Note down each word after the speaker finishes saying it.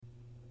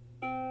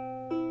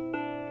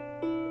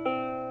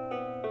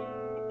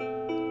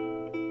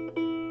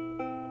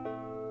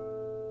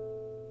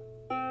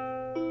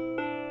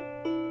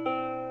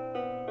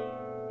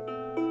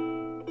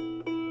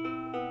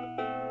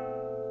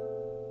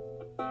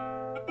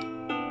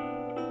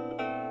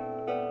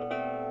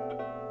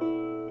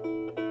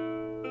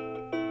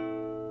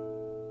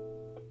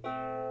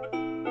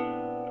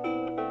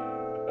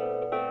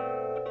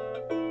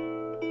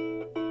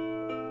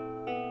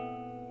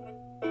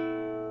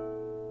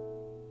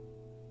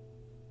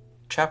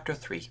Chapter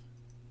 3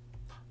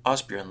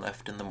 Osbjörn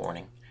left in the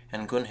morning,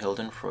 and Gunhild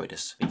and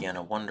Freydis began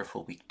a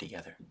wonderful week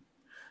together.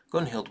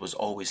 Gunhild was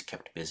always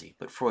kept busy,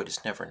 but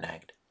Freydis never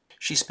nagged.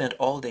 She spent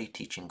all day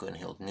teaching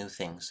Gunhild new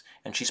things,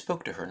 and she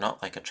spoke to her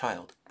not like a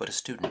child, but a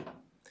student.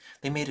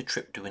 They made a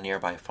trip to a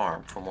nearby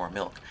farm for more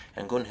milk,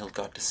 and Gunhild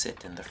got to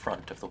sit in the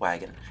front of the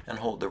wagon and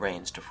hold the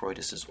reins to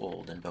Freydis's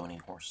old and bony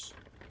horse.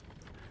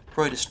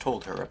 Freydis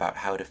told her about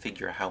how to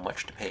figure how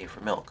much to pay for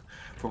milk,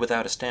 for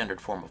without a standard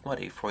form of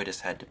money,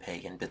 Freydis had to pay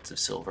in bits of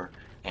silver,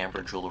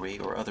 amber jewelry,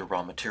 or other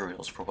raw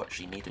materials for what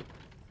she needed.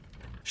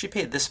 She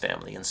paid this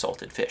family in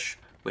salted fish,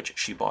 which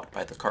she bought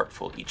by the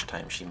cartful each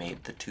time she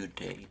made the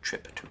 2-day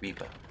trip to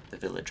Ripa, the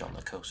village on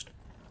the coast.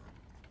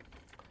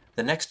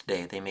 The next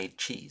day they made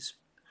cheese.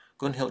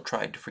 Gunhild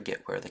tried to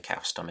forget where the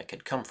calf's stomach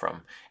had come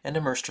from, and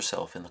immersed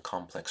herself in the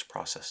complex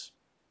process.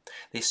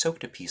 They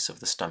soaked a piece of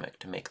the stomach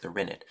to make the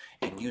rennet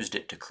and used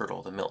it to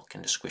curdle the milk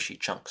into squishy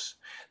chunks,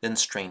 then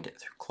strained it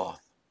through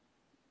cloth.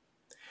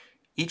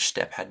 Each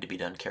step had to be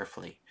done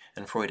carefully,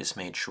 and Freydis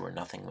made sure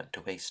nothing went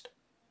to waste.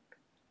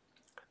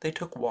 They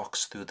took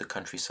walks through the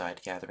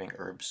countryside gathering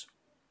herbs.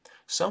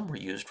 Some were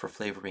used for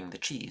flavoring the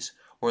cheese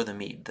or the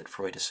mead that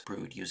Freydis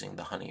brewed using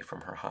the honey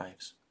from her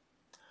hives.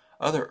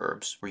 Other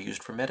herbs were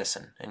used for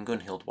medicine, and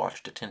Gunhild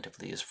watched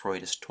attentively as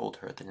Freydis told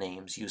her the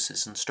names,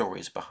 uses, and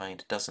stories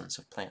behind dozens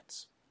of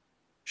plants.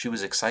 She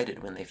was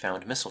excited when they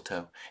found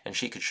mistletoe, and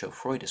she could show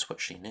Freydis what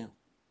she knew.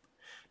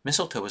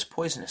 Mistletoe is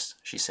poisonous,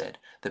 she said,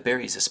 the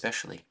berries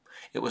especially.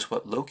 It was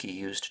what Loki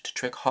used to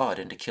trick Hod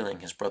into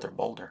killing his brother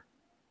Balder.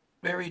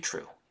 Very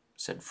true,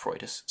 said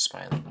Freydis,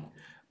 smiling,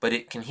 but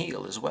it can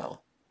heal as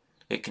well.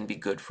 It can be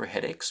good for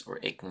headaches or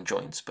aching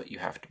joints, but you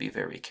have to be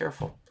very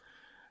careful.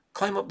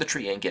 Climb up the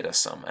tree and get us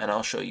some, and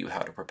I'll show you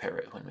how to prepare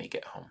it when we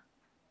get home.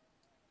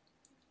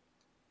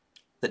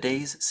 The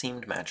days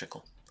seemed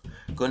magical.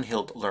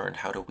 Gunhild learned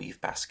how to weave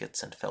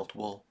baskets and felt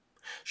wool.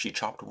 She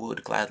chopped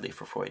wood gladly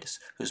for Freydis,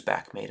 whose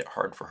back made it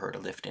hard for her to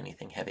lift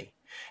anything heavy,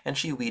 and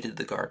she weeded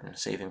the garden,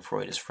 saving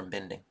Freydis from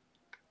bending.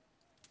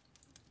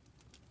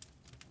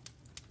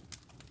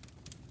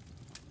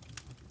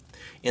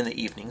 In the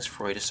evenings,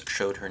 Freydis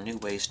showed her new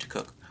ways to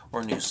cook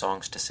or new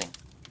songs to sing.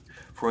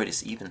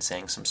 Freydis even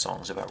sang some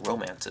songs about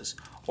romances,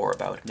 or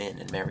about men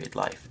in married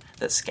life,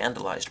 that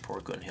scandalized poor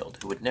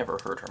Gunhild, who had never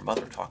heard her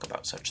mother talk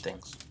about such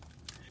things.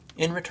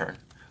 In return,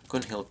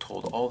 Gunhild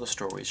told all the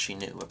stories she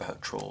knew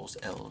about trolls,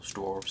 elves,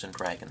 dwarves, and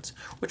dragons,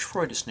 which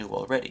Freydis knew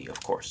already,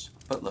 of course,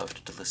 but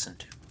loved to listen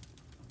to.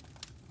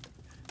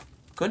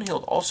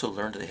 Gunhild also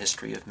learned the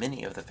history of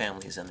many of the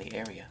families in the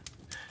area.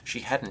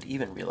 She hadn't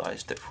even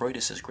realized that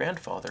Freydis's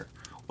grandfather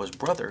was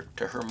brother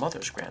to her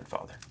mother's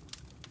grandfather.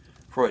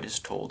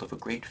 Freydis told of a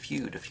great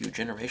feud a few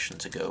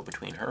generations ago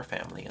between her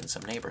family and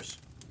some neighbors.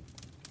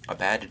 A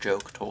bad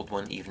joke told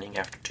one evening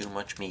after too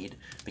much mead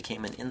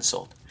became an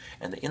insult,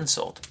 and the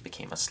insult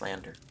became a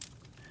slander.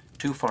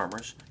 Two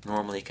farmers,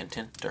 normally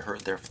content to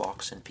herd their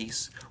flocks in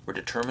peace, were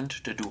determined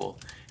to duel,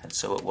 and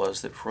so it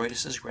was that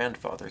Freydis's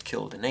grandfather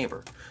killed a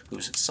neighbor,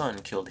 whose son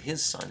killed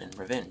his son in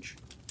revenge.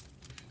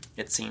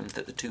 It seemed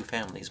that the two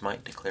families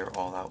might declare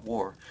all-out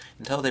war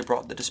until they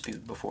brought the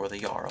dispute before the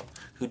Jarl,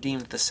 who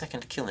deemed the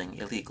second killing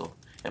illegal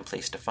and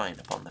placed a fine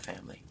upon the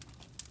family.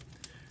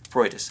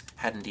 Freydis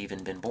hadn't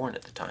even been born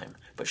at the time,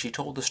 but she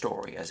told the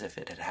story as if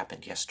it had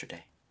happened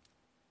yesterday.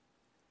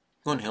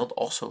 Gunhild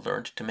also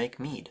learned to make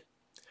mead.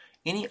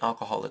 Any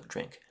alcoholic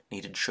drink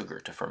needed sugar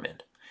to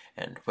ferment,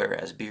 and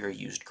whereas beer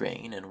used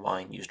grain and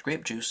wine used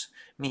grape juice,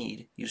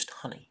 mead used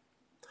honey.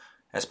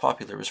 As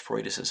popular as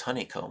Freydis's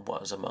honeycomb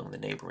was among the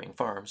neighboring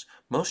farms,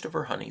 most of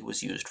her honey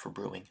was used for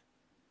brewing.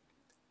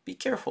 Be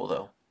careful,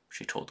 though,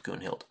 she told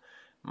Gunhild.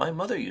 My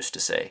mother used to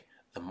say,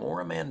 the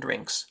more a man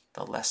drinks,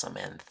 the less a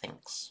man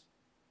thinks.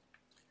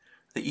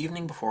 The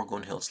evening before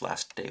Gunhild's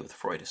last day with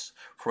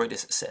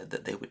Freydis said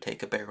that they would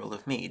take a barrel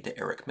of mead to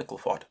Eric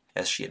Mickelfot,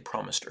 as she had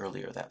promised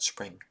earlier that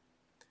spring.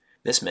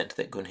 This meant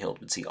that Gunhild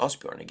would see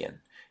Osbjörn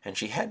again, and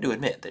she had to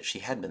admit that she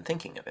had been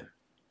thinking of him.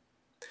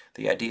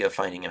 The idea of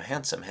finding him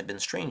handsome had been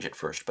strange at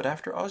first, but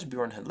after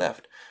Osbjörn had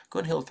left,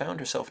 Gunhild found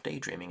herself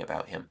daydreaming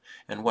about him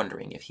and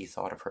wondering if he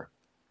thought of her.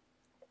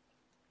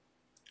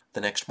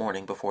 The next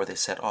morning, before they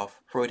set off,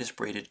 Freydis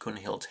braided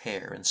Gunhild's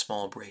hair in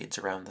small braids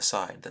around the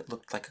side that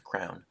looked like a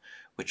crown,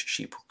 which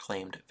she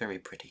proclaimed very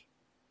pretty.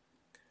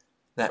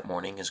 That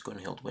morning, as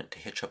Gunhild went to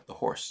hitch up the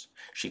horse,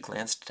 she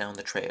glanced down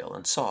the trail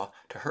and saw,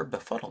 to her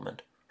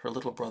befuddlement, her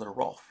little brother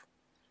Rolf.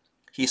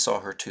 He saw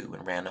her too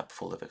and ran up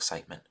full of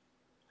excitement.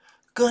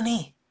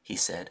 "Gunny," he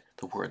said,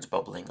 the words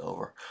bubbling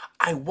over,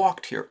 "I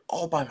walked here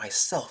all by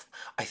myself.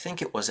 I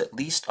think it was at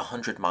least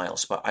 100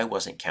 miles, but I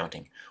wasn't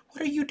counting.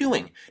 What are you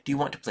doing? Do you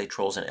want to play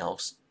trolls and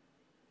elves?"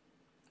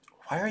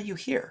 "Why are you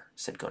here?"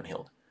 said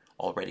Gunhild.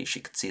 Already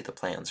she could see the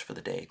plans for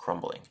the day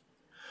crumbling.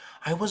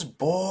 "I was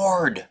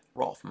bored,"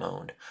 Rolf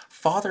moaned.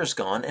 "Father's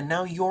gone, and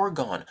now you're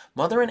gone.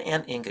 Mother and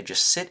Aunt Inga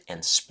just sit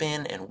and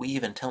spin and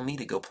weave and tell me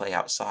to go play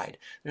outside.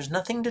 There's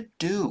nothing to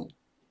do."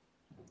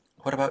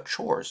 "What about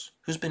chores?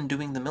 Who's been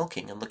doing the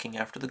milking and looking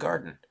after the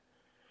garden?"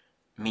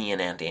 "Me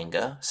and Aunt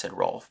Inga," said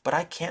Rolf, "but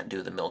I can't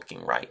do the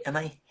milking right, and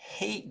I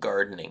hate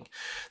gardening.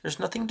 There's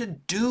nothing to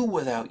do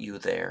without you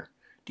there.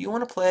 Do you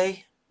want to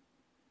play?"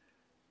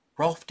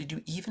 "Rolf, did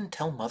you even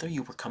tell Mother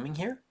you were coming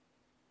here?"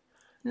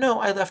 "No,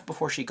 I left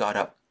before she got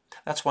up.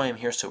 That's why I'm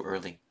here so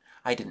early.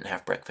 I didn't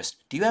have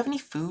breakfast. Do you have any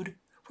food?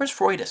 Where's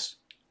Freudis?"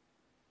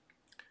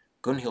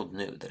 Gunhild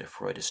knew that if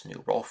Freudis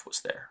knew Rolf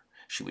was there,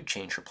 she would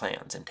change her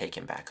plans and take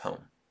him back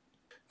home.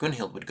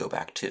 Gunhild would go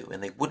back too,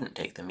 and they wouldn't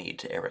take the mead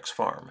to Eric's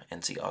farm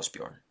and see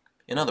Osbjorn.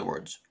 In other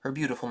words, her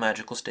beautiful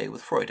magical stay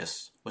with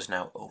Freudis was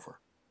now over.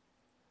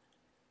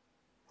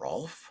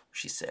 "Rolf,"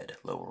 she said,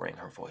 lowering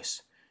her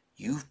voice,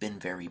 "you've been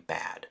very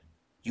bad.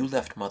 You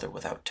left Mother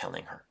without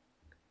telling her."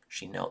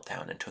 She knelt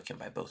down and took him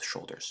by both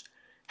shoulders.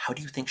 "How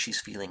do you think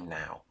she's feeling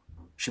now?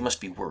 She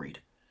must be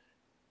worried."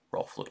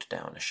 Rolf looked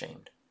down,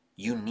 ashamed.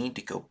 "You need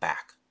to go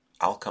back.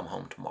 I'll come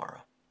home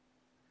tomorrow."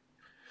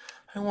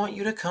 "I want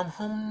you to come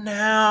home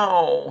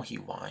now," he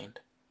whined.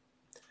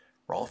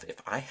 "Rolf,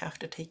 if I have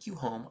to take you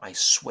home, I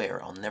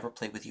swear I'll never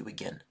play with you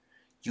again.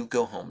 You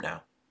go home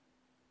now."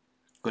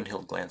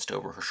 Gunhild glanced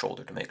over her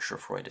shoulder to make sure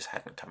Freudis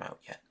hadn't come out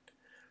yet.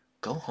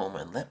 "Go home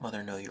and let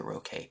Mother know you're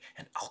okay,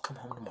 and I'll come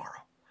home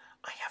tomorrow.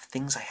 I have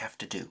things I have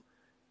to do.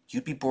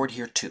 You'd be bored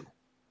here too."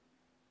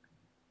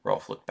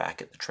 Rolf looked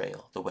back at the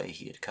trail, the way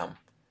he had come.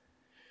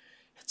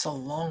 "It's a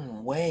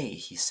long way,"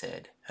 he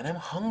said, "and I'm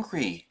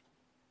hungry."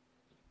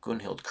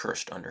 Gunhild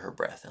cursed under her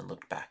breath and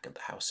looked back at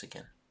the house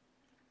again.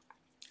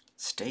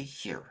 "Stay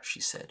here,"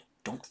 she said.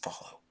 "Don't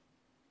follow."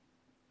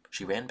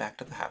 She ran back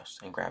to the house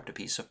and grabbed a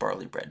piece of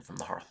barley bread from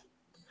the hearth.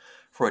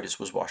 Freudis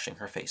was washing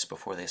her face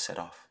before they set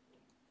off.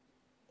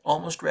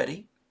 "Almost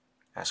ready?"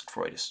 asked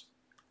Freudis.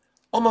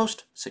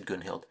 "Almost," said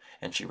Gunhild,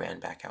 and she ran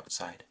back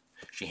outside.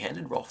 She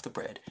handed Rolf the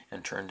bread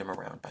and turned him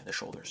around by the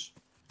shoulders.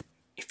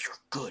 "If you're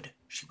good,"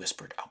 she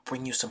whispered, "I'll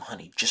bring you some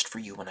honey just for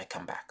you when I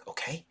come back,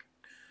 okay?"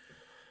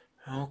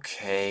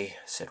 "Okay,"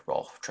 said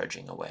Rolf,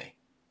 trudging away.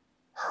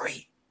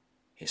 "Hurry,"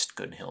 hissed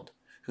Gunhild,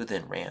 who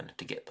then ran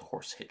to get the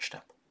horse hitched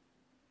up.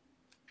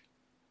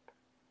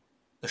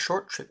 The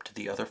short trip to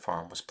the other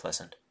farm was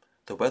pleasant.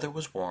 The weather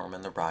was warm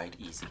and the ride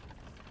easy.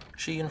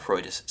 She and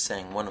Freudis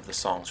sang one of the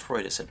songs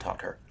Freudis had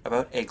taught her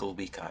about Egil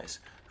Weekeyes,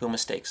 who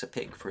mistakes a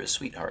pig for his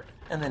sweetheart,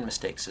 and then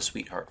mistakes his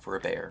sweetheart for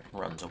a bear and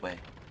runs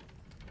away.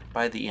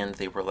 By the end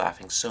they were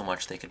laughing so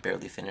much they could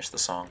barely finish the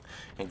song,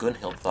 and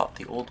Gunhild thought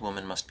the old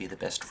woman must be the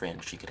best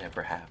friend she could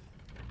ever have.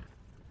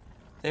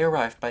 They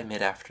arrived by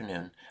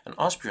mid-afternoon, and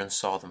Osbjorn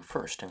saw them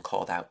first and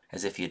called out,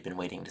 as if he had been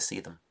waiting to see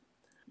them.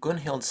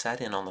 Gunhild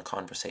sat in on the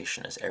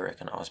conversation as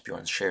Eric and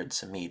Osbjorn shared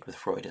some mead with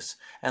Freudis,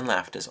 and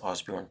laughed as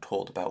Osbjorn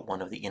told about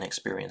one of the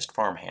inexperienced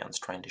farmhands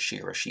trying to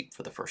shear a sheep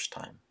for the first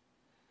time.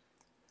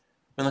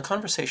 When the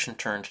conversation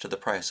turned to the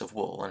price of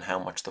wool and how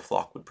much the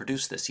flock would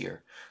produce this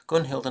year,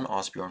 Gunhild and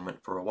Osbjorn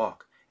went for a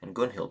walk, and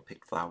Gunhild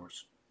picked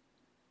flowers.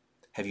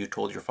 "Have you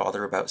told your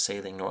father about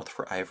sailing north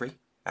for ivory?"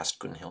 asked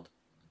Gunhild.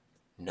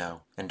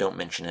 "No, and don't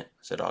mention it,"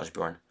 said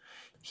Osbjorn.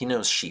 "He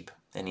knows sheep,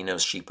 and he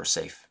knows sheep are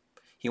safe.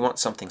 He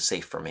wants something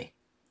safe for me,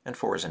 and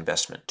for his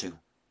investment too."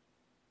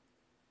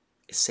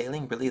 "Is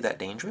sailing really that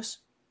dangerous?"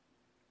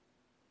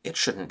 "It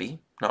shouldn't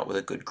be, not with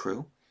a good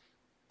crew,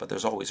 but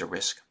there's always a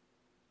risk."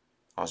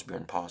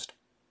 Osbjorn paused.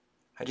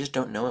 "I just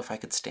don't know if I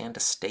could stand to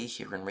stay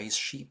here and raise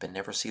sheep and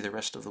never see the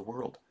rest of the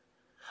world.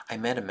 I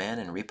met a man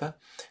in Ripa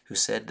who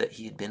said that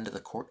he had been to the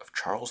court of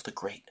Charles the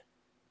Great."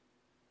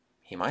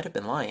 "He might have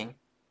been lying."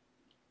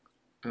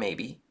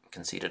 "Maybe,"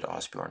 conceded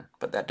Osbjorn,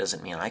 "but that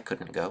doesn't mean I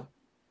couldn't go."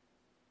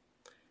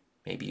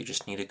 "Maybe you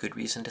just need a good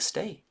reason to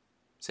stay,"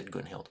 said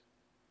Gunhild.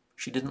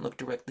 She didn't look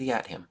directly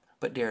at him,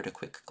 but dared a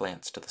quick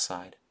glance to the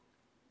side.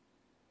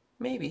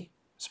 "Maybe,"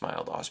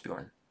 smiled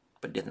Osbjorn,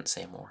 but didn't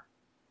say more.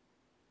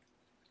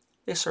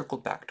 They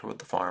circled back toward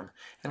the farm,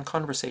 and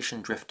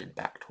conversation drifted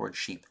back toward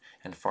sheep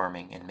and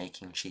farming and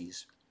making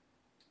cheese.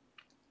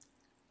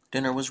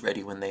 Dinner was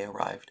ready when they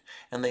arrived,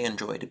 and they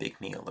enjoyed a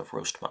big meal of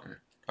roast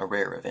mutton, a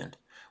rare event,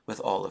 with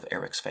all of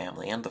Eric's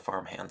family and the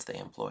farmhands they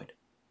employed.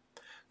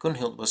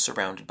 Gunhild was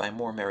surrounded by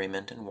more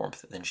merriment and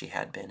warmth than she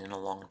had been in a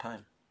long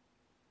time.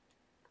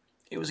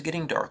 It was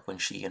getting dark when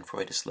she and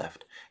Freudis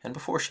left, and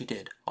before she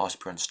did,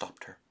 Osbjorn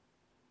stopped her.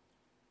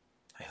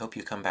 "I hope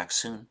you come back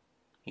soon,"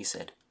 he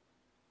said.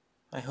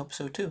 "I hope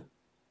so too."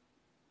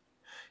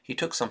 He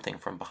took something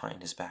from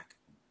behind his back.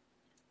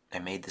 "I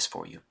made this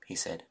for you," he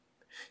said.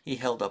 He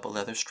held up a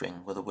leather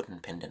string with a wooden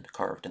pendant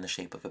carved in the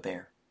shape of a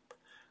bear.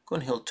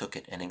 Gunhild took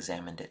it and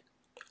examined it.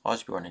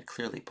 Osbjorn had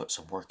clearly put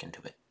some work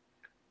into it.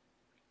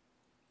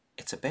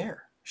 "It's a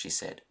bear," she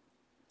said.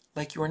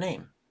 "Like your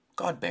name,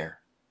 Godbear."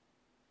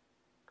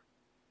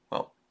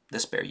 "Well,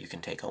 this bear you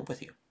can take home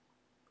with you."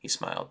 He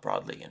smiled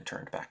broadly and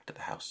turned back to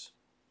the house.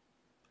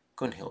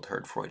 Gunhild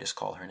heard Freudis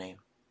call her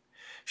name.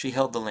 She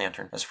held the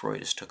lantern as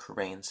Freudis took her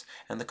reins,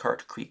 and the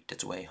cart creaked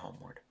its way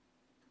homeward.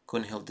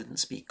 Gunhild didn't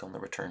speak on the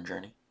return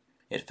journey.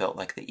 It felt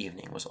like the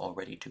evening was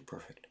already too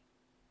perfect.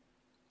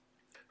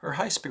 Her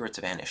high spirits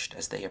vanished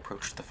as they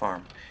approached the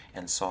farm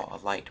and saw a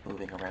light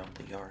moving around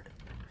the yard.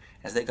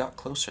 As they got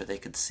closer, they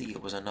could see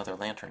it was another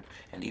lantern,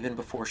 and even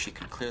before she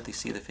could clearly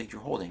see the figure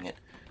holding it,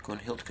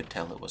 Gunhild could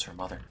tell it was her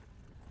mother.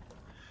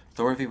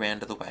 Thorvi ran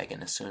to the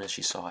wagon as soon as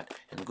she saw it,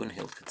 and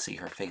Gunhild could see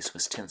her face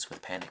was tense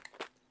with panic.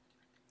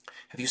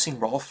 "Have you seen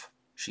Rolf?"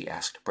 she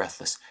asked,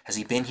 breathless. "Has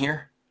he been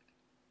here?"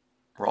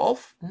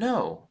 "Rolf?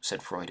 No,"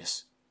 said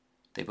Freydis.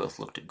 They both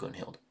looked at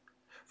Gunhild.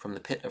 From the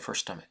pit of her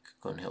stomach,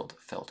 Gunhild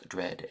felt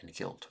dread and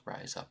guilt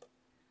rise up.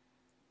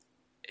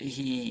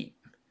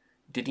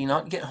 Did he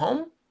not get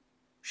home?"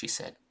 she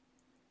said.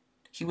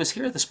 "He was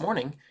here this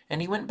morning,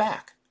 and he went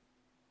back."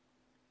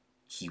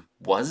 "He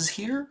was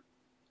here?"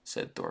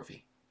 said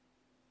Thorvi.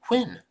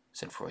 "When?"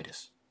 said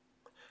Freydis.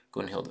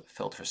 Gunhild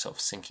felt herself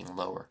sinking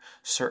lower,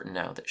 certain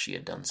now that she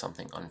had done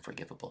something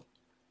unforgivable.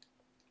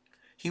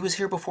 "He was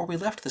here before we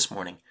left this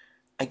morning.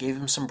 I gave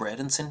him some bread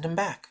and sent him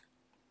back."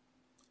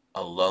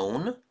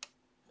 "Alone?"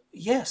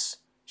 "Yes,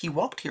 he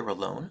walked here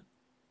alone."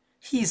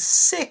 "He's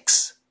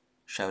 6!"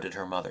 shouted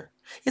her mother.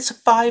 "It's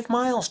 5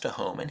 miles to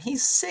home, and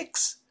he's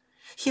 6.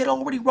 He had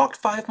already walked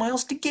 5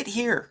 miles to get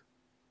here."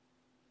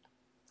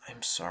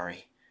 "I'm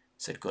sorry,"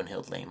 said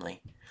Gunhild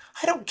lamely.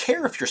 "I don't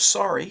care if you're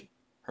sorry."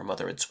 Her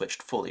mother had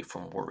switched fully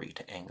from worry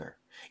to anger.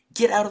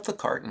 "Get out of the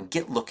cart and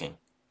get looking."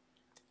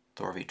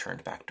 Thorvi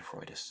turned back to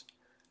Freydis.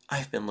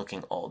 "I've been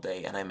looking all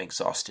day, and I'm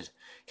exhausted.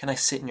 Can I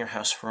sit in your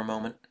house for a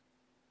moment?"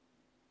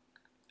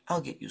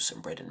 "I'll get you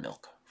some bread and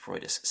milk,"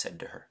 Freydis said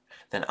to her.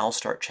 "Then I'll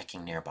start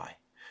checking nearby.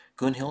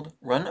 Gunhild,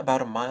 run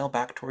about a mile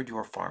back toward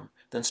your farm,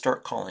 then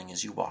start calling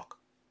as you walk."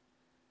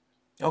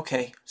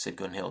 "Okay," said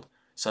Gunhild,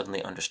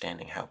 suddenly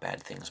understanding how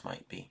bad things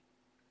might be.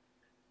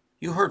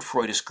 "You heard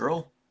Freydis,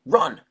 girl.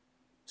 Run!"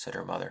 said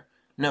her mother.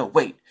 "No,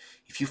 wait.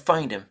 If you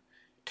find him,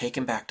 take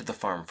him back to the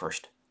farm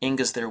first.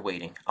 Inga's there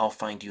waiting. I'll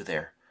find you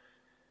there.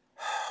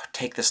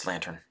 Take this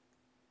lantern."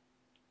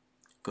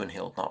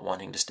 Gunhild, not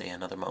wanting to stay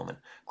another moment,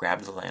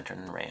 grabbed the lantern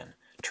and ran,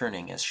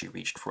 turning as she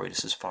reached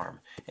Freydis's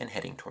farm and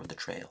heading toward the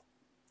trail.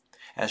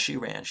 As she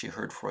ran, she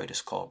heard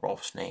Freydis call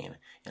Rolf's name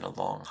in a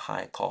long,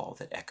 high call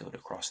that echoed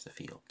across the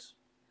fields.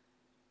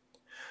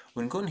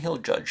 When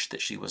Gunhild judged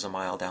that she was a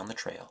mile down the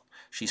trail,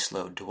 she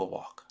slowed to a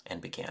walk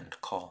and began to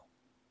call.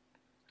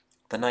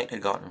 The night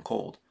had gotten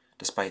cold,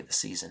 despite the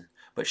season,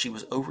 but she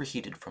was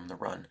overheated from the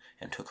run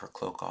and took her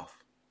cloak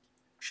off.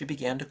 She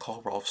began to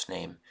call Rolf's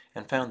name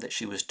and found that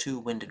she was too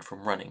winded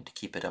from running to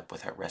keep it up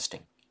without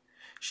resting.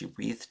 She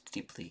breathed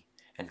deeply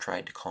and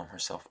tried to calm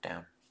herself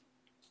down.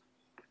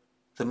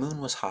 The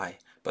moon was high,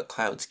 but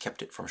clouds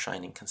kept it from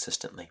shining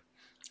consistently,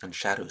 and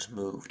shadows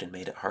moved and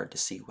made it hard to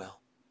see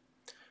well.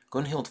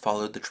 Gunhild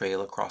followed the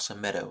trail across a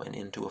meadow and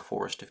into a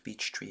forest of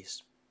beech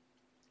trees.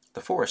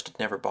 The forest had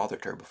never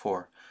bothered her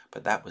before,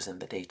 but that was in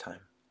the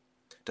daytime.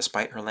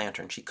 Despite her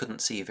lantern, she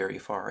couldn't see very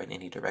far in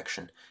any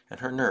direction,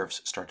 and her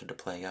nerves started to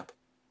play up.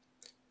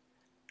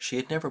 She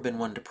had never been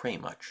one to pray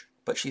much,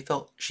 but she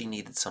felt she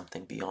needed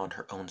something beyond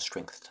her own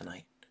strength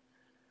tonight.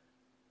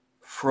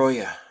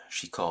 "Froya,"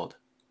 she called,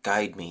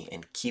 "guide me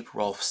and keep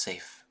Rolf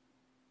safe."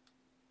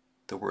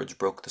 The words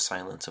broke the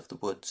silence of the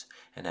woods,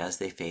 and as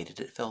they faded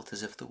it felt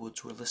as if the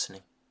woods were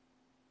listening.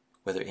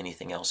 Whether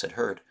anything else had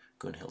heard,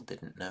 Gunhild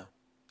didn't know.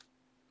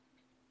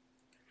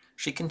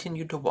 She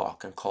continued to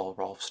walk and call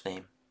Rolf's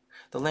name.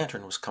 The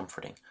lantern was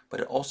comforting, but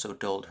it also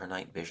dulled her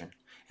night vision,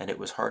 and it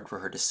was hard for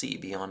her to see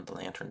beyond the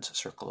lantern's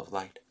circle of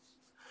light.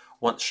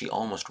 Once she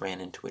almost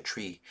ran into a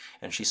tree,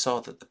 and she saw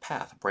that the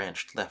path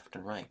branched left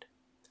and right.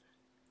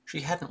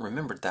 She hadn't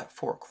remembered that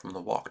fork from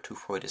the walk to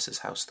Freydis's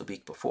house the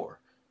week before.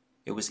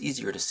 It was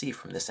easier to see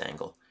from this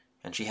angle,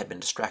 and she had been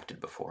distracted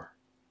before.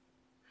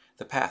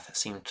 The path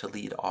seemed to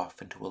lead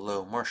off into a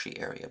low, marshy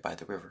area by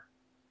the river.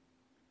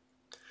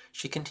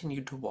 She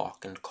continued to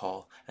walk and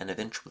call, and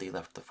eventually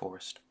left the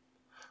forest.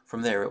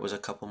 From there it was a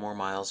couple more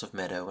miles of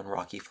meadow and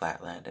rocky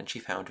flatland, and she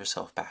found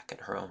herself back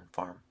at her own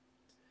farm.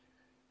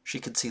 She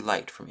could see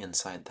light from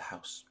inside the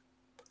house.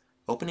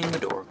 Opening the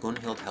door,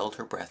 Gunhild held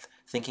her breath,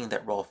 thinking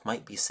that Rolf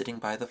might be sitting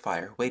by the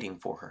fire waiting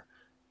for her,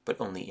 but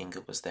only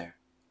Inga was there.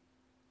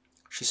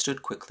 She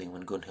stood quickly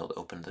when Gunhild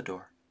opened the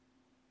door.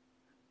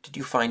 "Did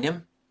you find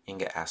him?"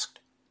 Inga asked.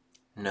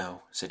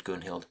 "No," said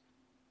Gunhild.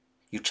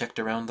 "You checked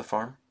around the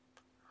farm?"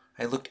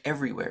 "I looked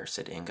everywhere,"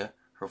 said Inga,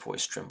 her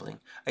voice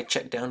trembling. "I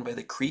checked down by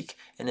the creek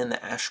and in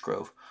the ash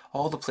grove,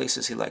 all the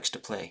places he likes to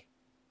play."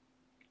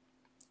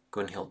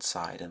 Gunhild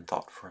sighed and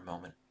thought for a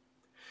moment.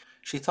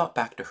 She thought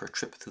back to her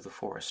trip through the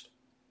forest.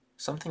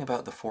 Something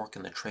about the fork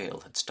in the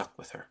trail had stuck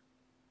with her.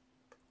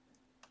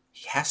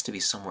 "He has to be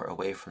somewhere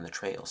away from the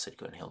trail," said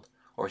Gunhild,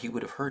 "or he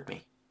would have heard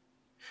me.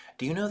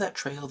 Do you know that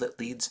trail that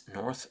leads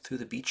north through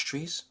the beech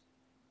trees?"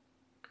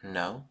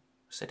 "No,"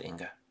 said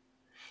Inga.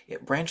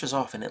 "It branches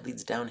off and it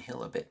leads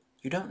downhill a bit.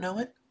 You don't know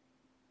it?"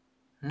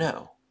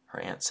 "No,"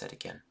 her aunt said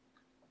again.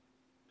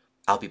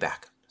 "I'll be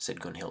back," said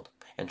Gunhild,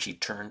 and she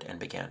turned and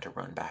began to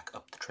run back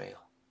up the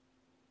trail.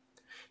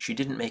 She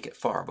didn't make it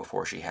far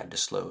before she had to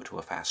slow to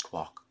a fast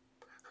walk.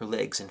 Her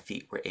legs and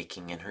feet were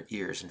aching, and her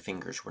ears and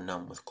fingers were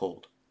numb with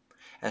cold.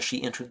 As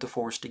she entered the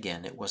forest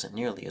again, it wasn't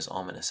nearly as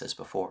ominous as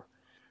before.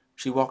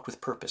 She walked with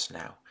purpose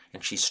now,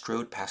 and she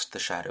strode past the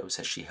shadows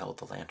as she held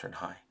the lantern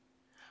high.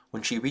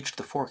 When she reached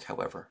the fork,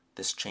 however,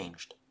 this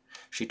changed.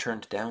 She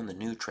turned down the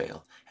new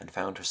trail and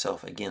found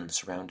herself again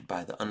surrounded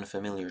by the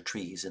unfamiliar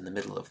trees in the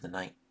middle of the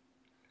night.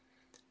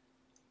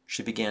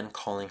 She began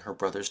calling her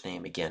brother's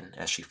name again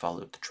as she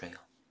followed the trail.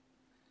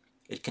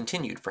 It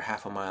continued for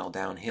half a mile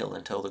downhill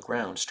until the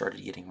ground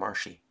started getting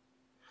marshy.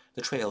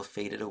 The trail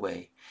faded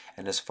away,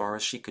 and as far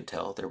as she could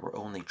tell there were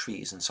only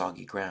trees and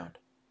soggy ground.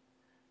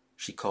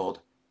 She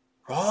called,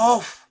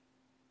 "Rolf!"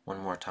 one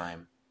more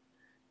time,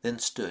 then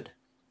stood,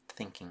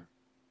 thinking.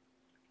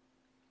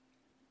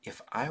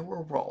 If I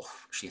were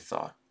Rolf, she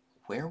thought,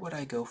 where would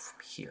I go from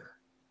here?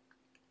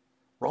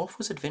 Rolf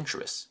was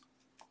adventurous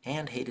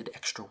and hated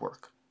extra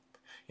work.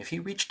 If he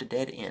reached a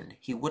dead end,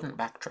 he wouldn't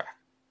backtrack.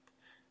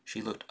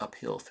 She looked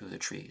uphill through the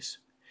trees.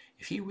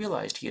 If he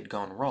realized he had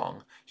gone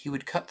wrong, he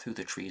would cut through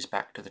the trees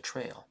back to the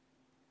trail.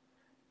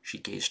 She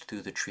gazed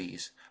through the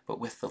trees, but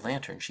with the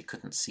lantern she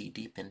couldn't see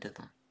deep into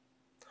them.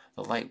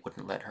 The light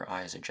wouldn't let her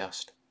eyes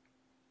adjust.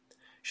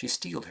 She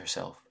steeled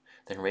herself,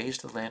 then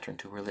raised the lantern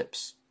to her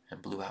lips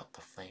and blew out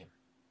the flame.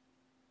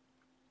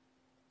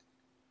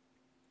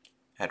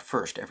 At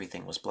first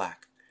everything was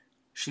black.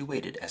 She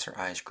waited as her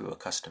eyes grew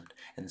accustomed,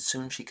 and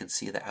soon she could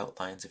see the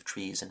outlines of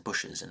trees and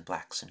bushes in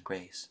blacks and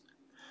grays.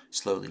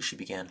 Slowly she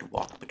began to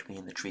walk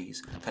between the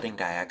trees, cutting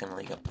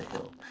diagonally up the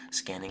hill,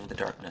 scanning the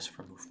darkness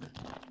for movement.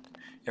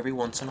 Every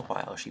once in a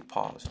while she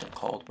paused and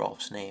called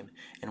Rolf's name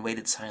and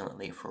waited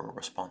silently for a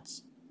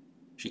response.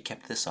 She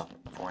kept this up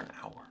for an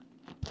hour.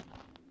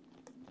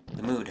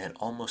 The moon had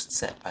almost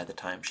set by the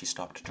time she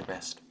stopped to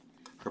rest.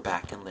 Her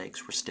back and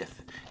legs were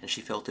stiff, and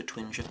she felt a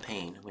twinge of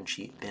pain when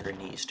she bent her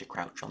knees to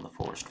crouch on the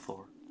forest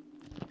floor.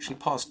 She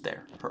paused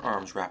there, her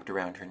arms wrapped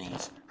around her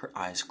knees, her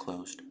eyes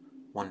closed,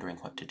 wondering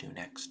what to do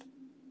next.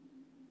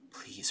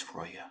 "Please,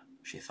 Froya,"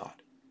 she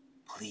thought.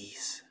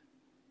 "Please."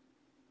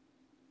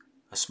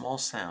 A small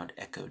sound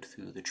echoed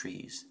through the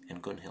trees,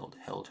 and Gunhild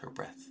held her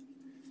breath.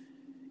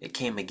 It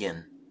came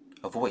again,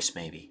 a voice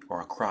maybe,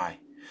 or a cry.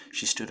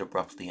 She stood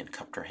abruptly and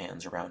cupped her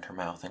hands around her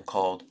mouth and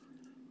called,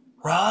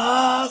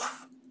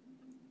 "Rolf!"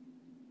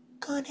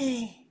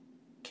 "Gunny!"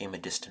 came a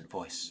distant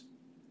voice.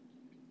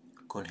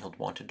 Gunhild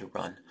wanted to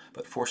run,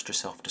 but forced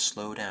herself to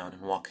slow down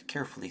and walk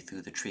carefully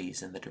through the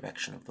trees in the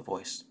direction of the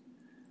voice.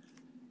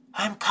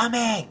 "I'm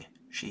coming!"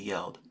 she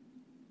yelled.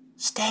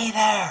 "Stay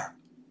there!"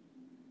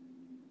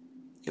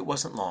 It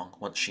wasn't long,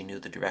 once she knew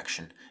the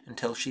direction,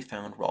 until she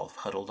found Rolf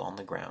huddled on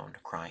the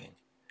ground, crying.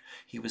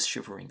 He was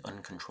shivering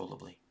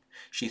uncontrollably.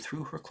 She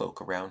threw her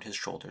cloak around his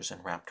shoulders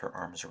and wrapped her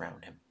arms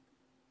around him.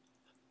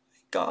 "I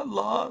got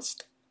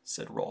lost,"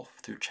 said Rolf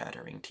through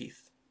chattering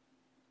teeth.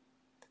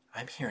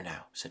 "I'm here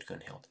now," said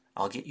Gunhild.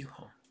 "I'll get you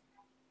home."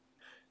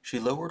 She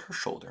lowered her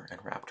shoulder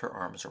and wrapped her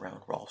arms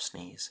around Rolf's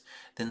knees,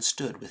 then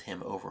stood with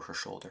him over her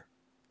shoulder.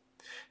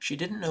 She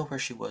didn't know where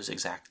she was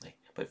exactly,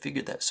 but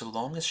figured that so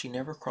long as she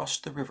never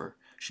crossed the river,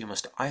 she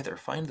must either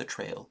find the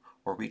trail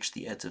or reach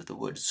the edge of the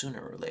woods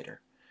sooner or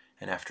later,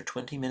 and after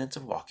 20 minutes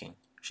of walking,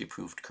 she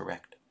proved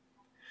correct.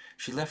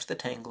 She left the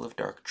tangle of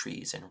dark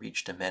trees and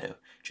reached a meadow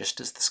just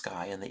as the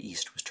sky in the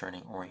east was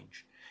turning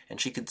orange,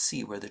 and she could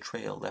see where the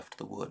trail left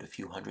the wood a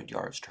few hundred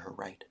yards to her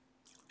right.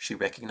 She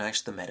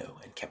recognized the meadow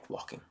and kept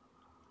walking.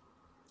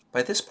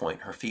 By this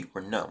point her feet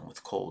were numb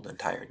with cold and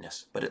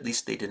tiredness, but at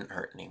least they didn't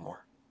hurt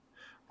anymore.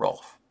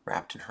 Rolf,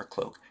 wrapped in her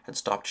cloak, had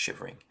stopped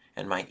shivering,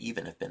 and might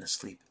even have been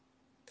asleep.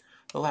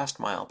 The last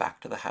mile back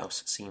to the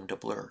house seemed a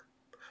blur.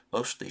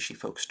 Mostly she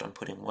focused on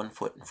putting one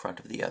foot in front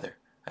of the other,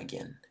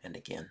 again and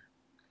again.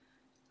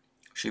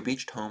 She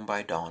reached home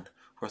by dawn,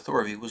 where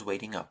Thorvi was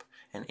waiting up,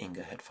 and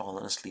Inga had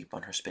fallen asleep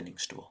on her spinning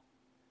stool.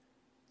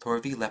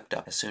 Thorvi leapt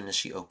up as soon as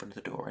she opened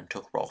the door and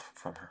took Rolf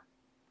from her.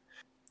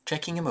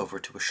 Checking him over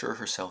to assure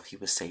herself he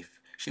was safe,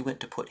 she went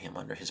to put him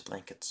under his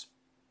blankets.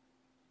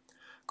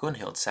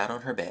 Gunhild sat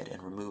on her bed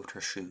and removed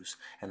her shoes,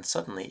 and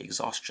suddenly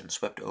exhaustion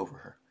swept over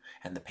her,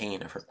 and the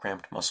pain of her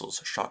cramped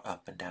muscles shot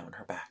up and down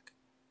her back.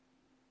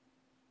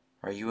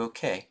 "Are you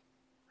okay?"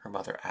 her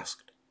mother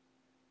asked.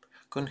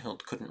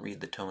 Gunhild couldn't read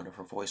the tone of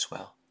her voice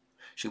well.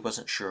 She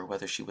wasn't sure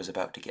whether she was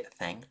about to get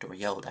thanked or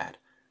yelled at,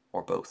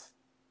 or both.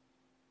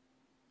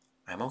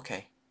 "I'm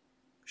okay,"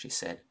 she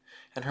said,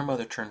 and her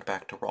mother turned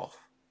back to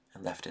Rolf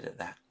and left it at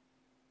that.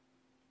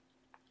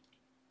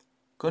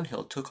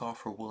 Gunhild took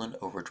off her woolen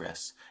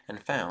overdress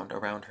and found,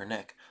 around her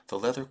neck, the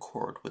leather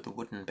cord with the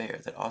wooden bear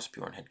that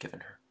Osbjorn had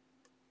given her.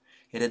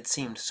 It had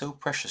seemed so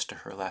precious to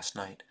her last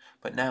night,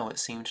 but now it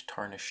seemed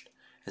tarnished,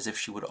 as if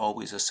she would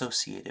always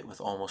associate it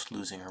with almost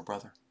losing her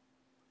brother.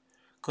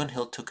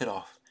 Gunhild took it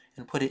off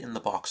and put it in the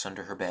box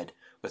under her bed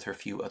with her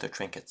few other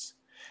trinkets,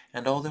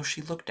 and although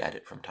she looked at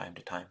it from time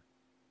to time,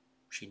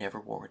 she never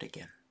wore it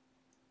again.